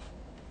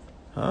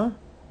 Huh?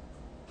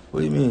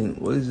 What do you mean?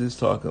 What is this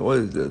talking? What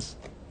is this?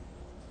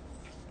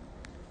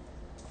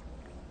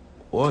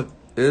 What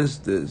is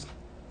this?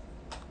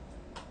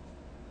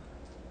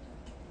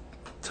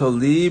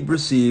 Talib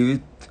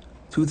received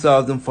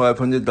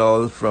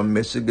 $2,500 from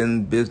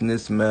Michigan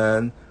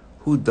businessman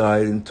who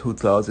died in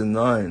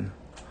 2009.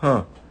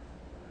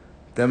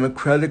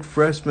 Democratic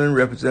freshman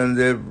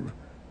Representative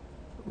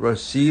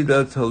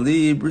Rashida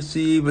Tlaib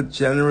received a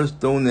generous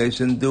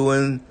donation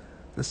during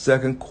the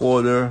second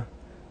quarter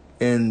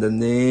in the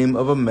name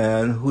of a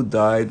man who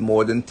died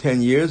more than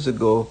 10 years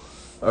ago,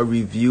 a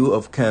review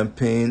of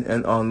campaign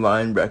and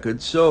online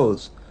records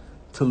shows.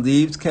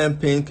 Tlaib's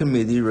campaign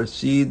committee,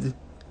 Rashid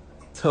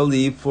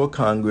Tlaib for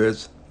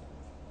Congress.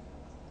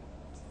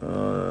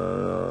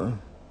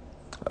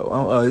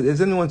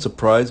 Is anyone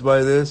surprised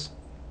by this?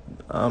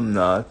 I'm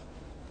not.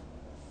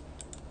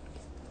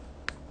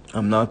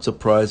 I'm not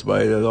surprised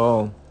by it at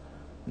all.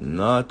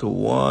 Not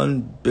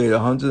one bit.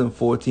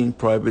 114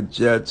 private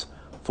jets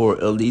for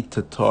elite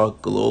to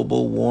talk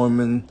global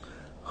warming.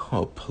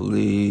 Oh,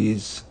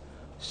 please.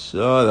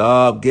 Shut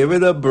up. Give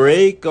it a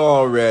break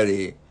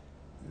already.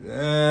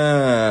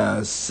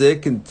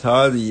 Sick and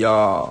tired of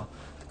y'all.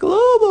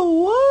 Global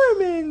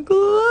warming.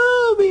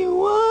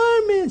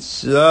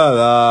 Shut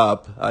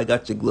up. I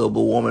got your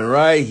global warming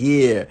right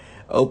here.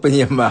 Open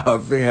your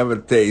mouth and have a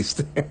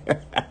taste.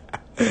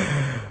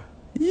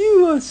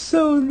 You are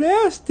so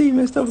nasty,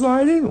 Mr.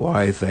 Biden.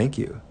 Why, thank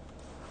you.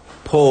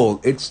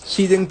 Poll, it's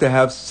cheating to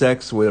have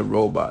sex with a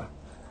robot.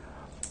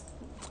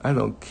 I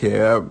don't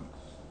care.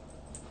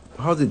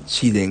 How's it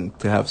cheating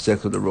to have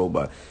sex with a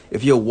robot?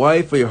 If your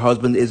wife or your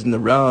husband isn't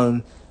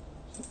around,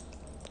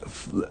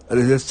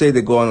 let's say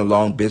they go on a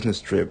long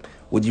business trip,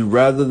 would you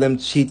rather them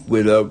cheat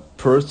with a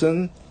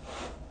person?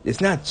 It's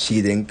not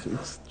cheating.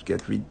 It's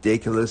get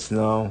ridiculous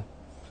now.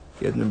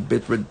 Getting a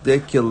bit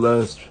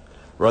ridiculous.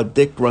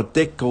 Ridiculous.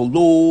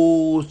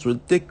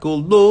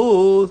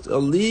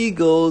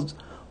 Illegals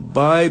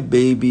buy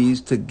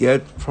babies to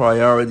get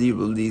priority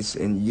release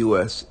in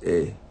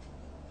USA.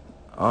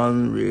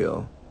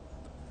 Unreal.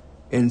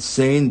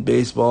 Insane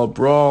baseball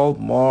brawl.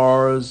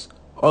 Mars.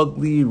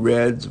 Ugly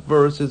Reds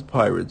versus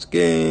Pirates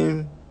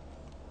game.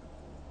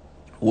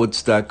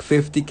 Woodstock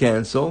 50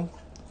 cancel.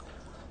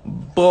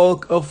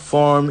 Bulk of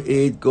farm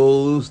aid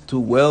goes to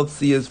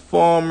wealthiest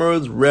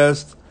farmers.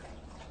 Rest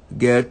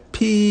get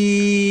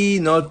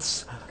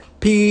peanuts.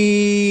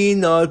 Nutty.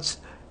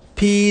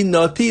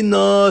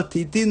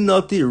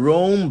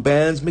 Rome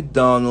bans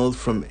McDonald's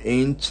from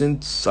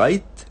ancient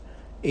site.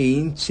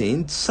 And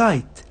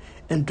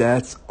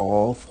that's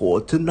all for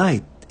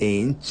tonight.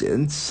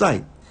 Ancient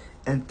site.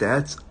 And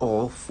that's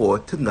all for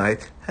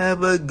tonight.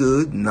 Have a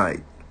good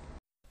night.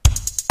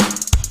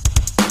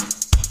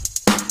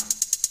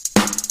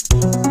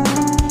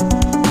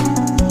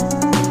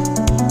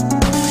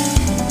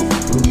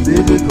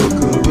 Political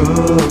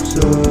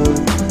corruption,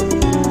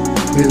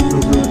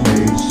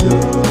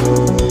 misinformation.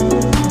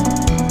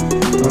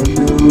 A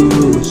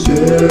new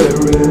sheriff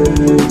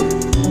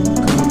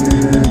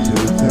coming to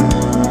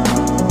town.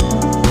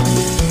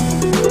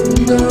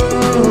 No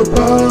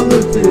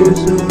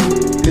politician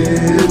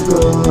is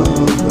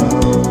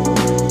allowed.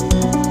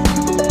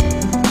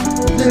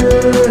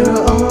 They're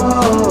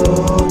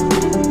all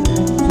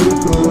too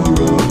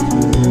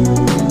corrupted.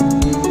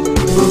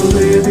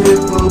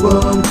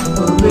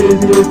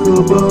 Political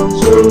bomb,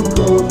 so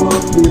come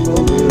on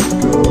people, let's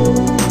go.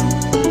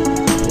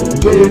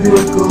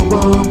 Political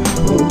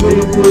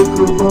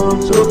bomb,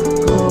 so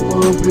come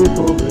on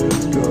people,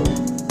 let's go.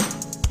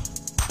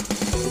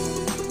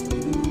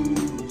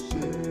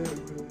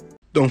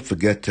 Don't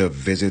forget to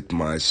visit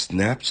my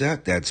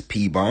Snapchat, that's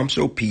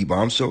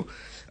PBombShow.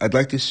 I'd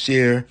like to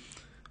share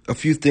a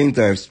few things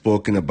that I've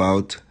spoken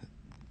about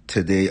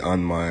today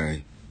on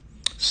my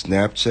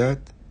Snapchat.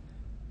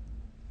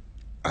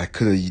 I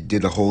could have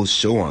did a whole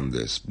show on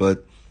this,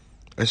 but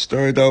I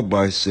started out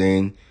by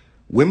saying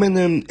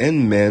women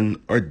and men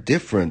are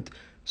different,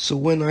 so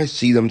when I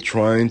see them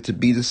trying to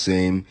be the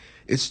same,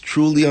 it's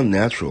truly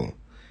unnatural.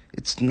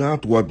 It's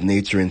not what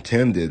nature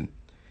intended.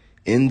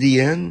 In the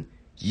end,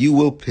 you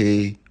will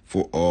pay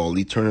for all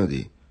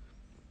eternity.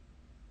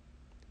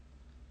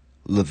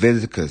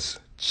 Leviticus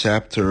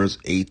chapters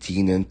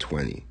 18 and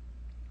 20.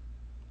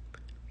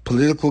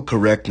 Political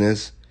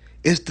correctness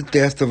is the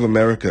death of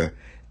America,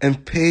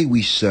 and pay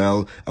we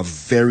shall a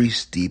very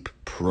steep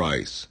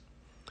price.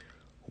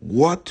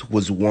 What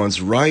was once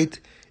right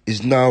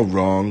is now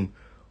wrong.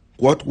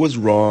 What was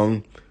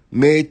wrong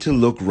made to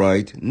look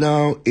right,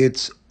 now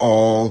it's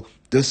all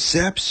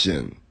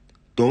deception.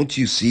 Don't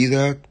you see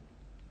that?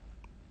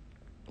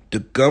 The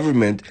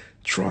government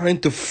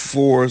trying to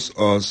force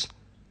us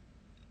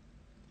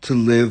to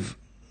live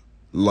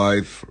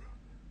life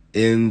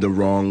in the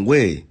wrong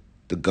way.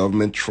 The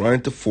government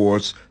trying to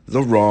force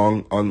the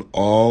wrong on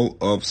all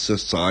of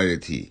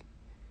society.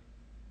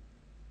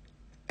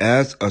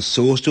 As a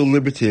social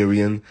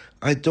libertarian,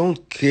 I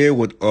don't care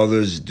what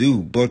others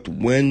do, but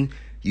when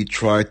you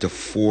try to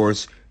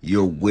force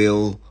your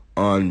will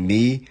on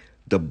me,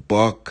 the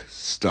buck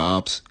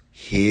stops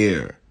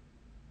here.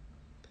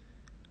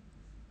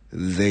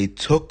 They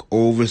took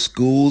over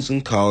schools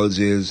and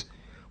colleges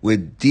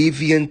with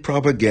deviant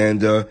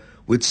propaganda,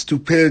 with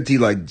stupidity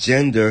like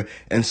gender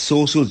and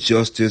social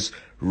justice,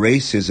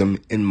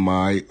 racism, in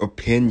my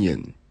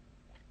opinion.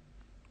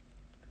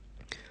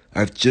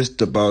 I've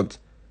just about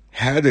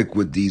havoc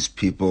with these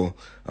people.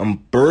 I'm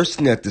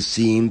bursting at the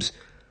seams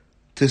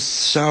to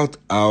shout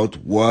out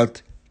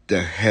what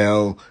the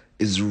hell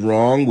is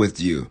wrong with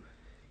you.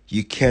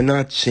 You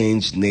cannot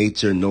change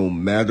nature no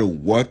matter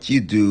what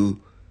you do.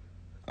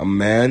 A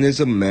man, is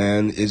a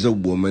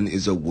woman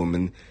is a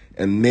woman,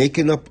 and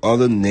making up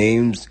other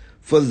names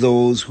for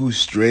those who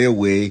stray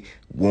away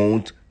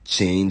won't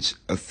change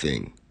a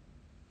thing.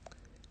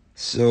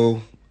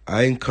 So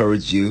I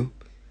encourage you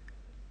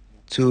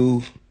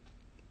to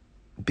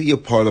be a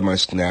part of my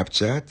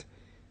Snapchat.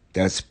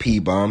 That's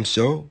P-Bomb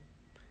Show.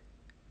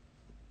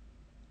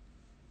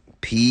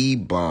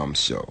 P-Bomb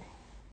Show.